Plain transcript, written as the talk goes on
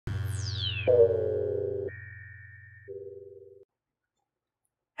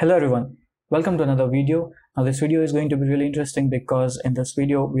Hello everyone, welcome to another video. Now this video is going to be really interesting because in this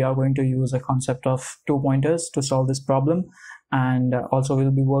video we are going to use a concept of two pointers to solve this problem, and also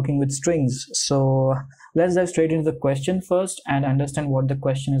we'll be working with strings. So let's dive straight into the question first and understand what the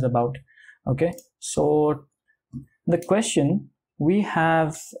question is about. Okay, so the question we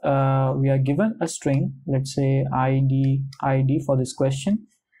are given a string, let's say id for this question.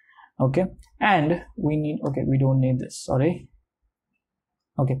 Okay, and we don't need this, sorry.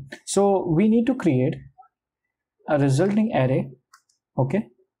 Okay, so we need to create a resulting array, okay,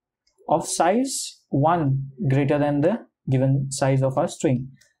 of size 1 greater than the given size of our string.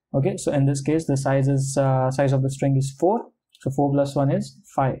 Okay, so in this case the size of the string is 4, so 4 plus 1 is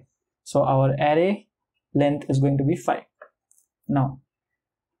 5, so our array length is going to be 5. Now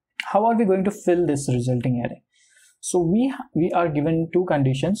how are we going to fill this resulting array? So we are given two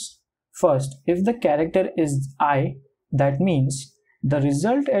conditions. First, if the character is I, that means the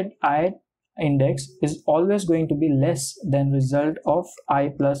result at I index is always going to be less than result of I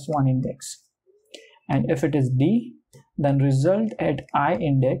plus 1 index, and if it is D, then result at I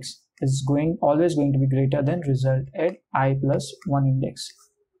index is always going to be greater than result at I plus 1 index.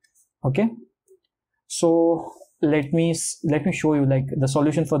 Okay, so let me show you, like, the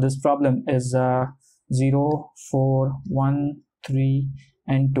solution for this problem is 0, 4, 1, 3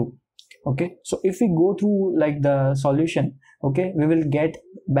 and 2. Okay, so if we go through like the solution, okay, we will get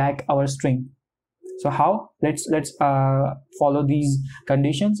back our string. So how? Let's follow these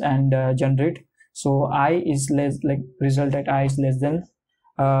conditions and generate. So I is less, like, result at I is less than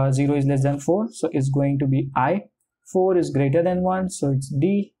 0 is less than 4, so it's going to be I. 4 is greater than 1, so it's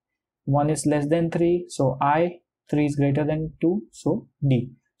D. 1 is less than 3, so I. 3 is greater than 2, so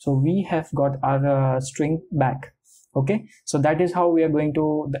D. So we have got our string back. Okay, so that is how we are going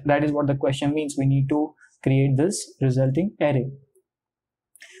to, that is what the question means. We need to create this resulting array.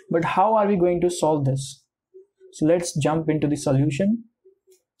 But how are we going to solve this? So let's jump into the solution.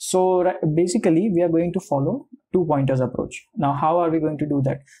 So basically we are going to follow two pointers approach. Now how are we going to do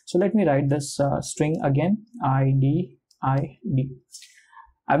that? So let me write this string again, id.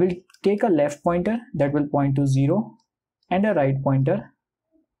 I will take a left pointer that will point to 0 and a right pointer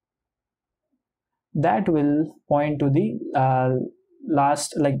that will point to the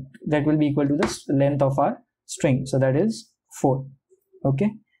last, like, that will be equal to the length of our string, so that is 4. Okay,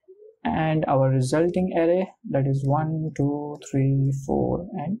 and our resulting array, that is 1, 2, 3, 4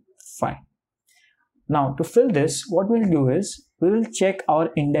 and 5. Now to fill this, what we'll do is we will check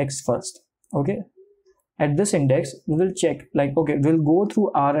our index first. Okay, at this index we will check, like, okay, we'll go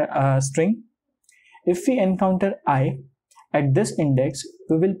through our string. If we encounter I at this index,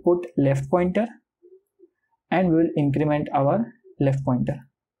 we will put left pointer and we will increment our left pointer.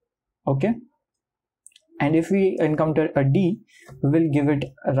 Okay, and if we encounter a D, we will give it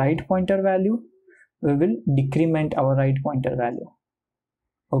a right pointer value. We will decrement our right pointer value.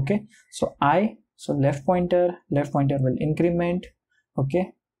 Okay, so left pointer will increment.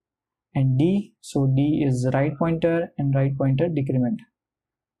 Okay, and D, so D is right pointer and right pointer decrement.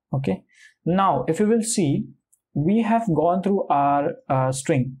 Okay, now if you will see, we have gone through our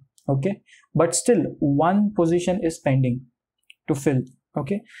string. Okay, but still one position is pending to fill.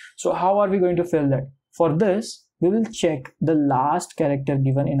 Okay, so how are we going to fill that? For this, we will check the last character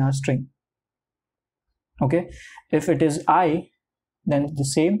given in our string. Okay, if it is I, then the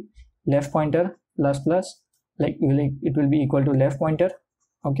same, left pointer plus plus, like it will be equal to left pointer.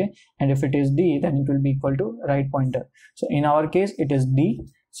 Okay, and if it is D, then it will be equal to right pointer. So in our case it is D,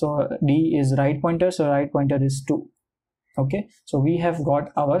 so D is right pointer, so right pointer is 2. Okay, so we have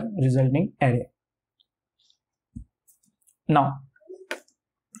got our resulting array. Now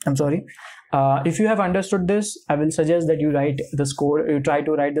I'm sorry, if you have understood this, I will suggest that you try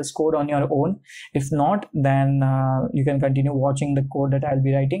to write this code on your own. If not, then you can continue watching the code that I'll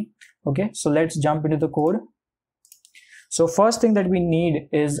be writing. Okay, so let's jump into the code. So first thing that we need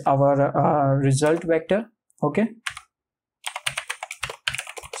is our result vector. Okay,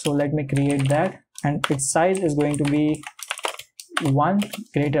 so let me create that, and its size is going to be 1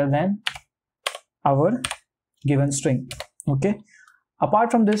 greater than our given string. Okay, apart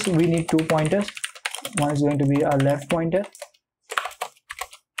from this, we need two pointers. One is going to be our left pointer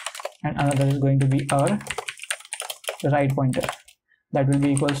and another is going to be our right pointer. That will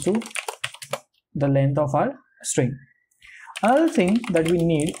be equals to the length of our string. Another thing that we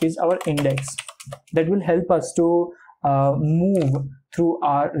need is our index that will help us to move through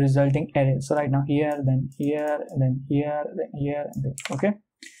our resulting array. So right now here, then here, then here, then here, and then, okay.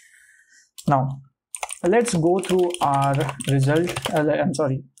 Now let's go through our result.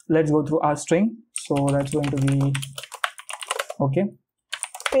 let's go through our string. So that's going to be okay.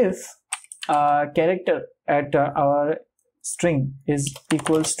 If character at our string is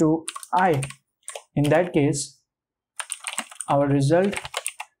equals to I, in that case our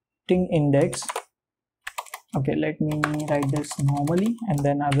resulting index, okay, let me write this normally and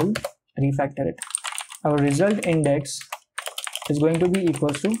then I will refactor it. Our result index is going to be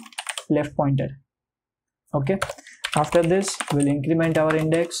equals to left pointer. Okay, after this we'll increment our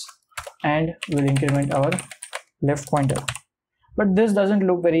index and we'll increment our left pointer. But this doesn't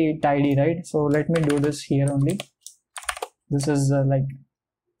look very tidy, right? So let me do this here only. This is like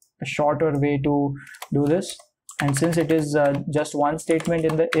a shorter way to do this, and since it is just one statement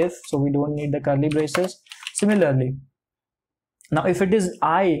in the if, so we don't need the curly braces. Similarly, now if it is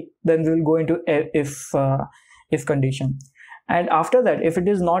I, then we will go into if condition, and after that if it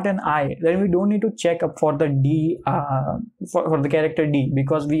is not an I, then we don't need to check up for the D, for the character D,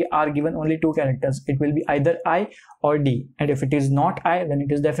 because we are given only two characters. It will be either I or D, and if it is not I, then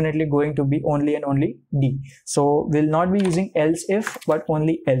it is definitely going to be only and only D. So we'll not be using else if, but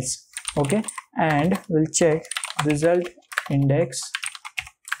only else. Okay, and we'll check result index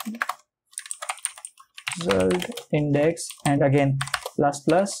and again plus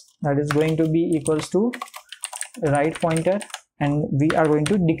plus, that is going to be equals to right pointer, and we are going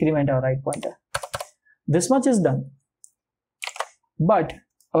to decrement our right pointer. This much is done, but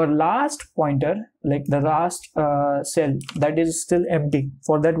our last pointer, like the last cell, that is still empty.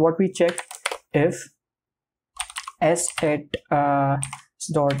 For that, what we check, if s at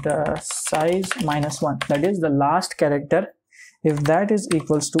dot size -1, that is the last character, if that is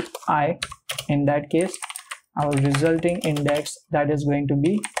equals to I, in that case our resulting index, that is going to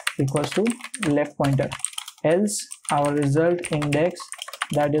be equals to left pointer, else our result index,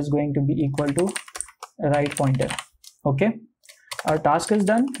 that is going to be equal to right pointer. Okay, our task is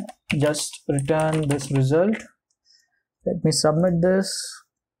done. Just return this result. Let me submit this.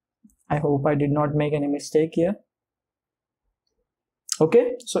 I hope I did not make any mistake here.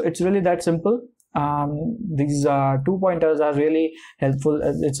 Okay, so it's really that simple. These two pointers are really helpful.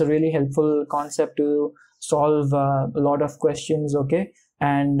 It's a really helpful concept to solve a lot of questions. Okay,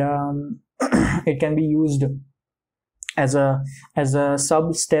 and it can be used as a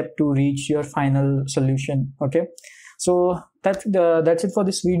sub step to reach your final solution. Okay, so that's it for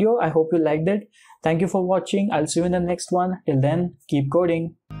this video. I hope you liked it. Thank you for watching. I'll see you in the next one. Till then, keep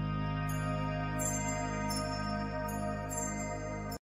coding.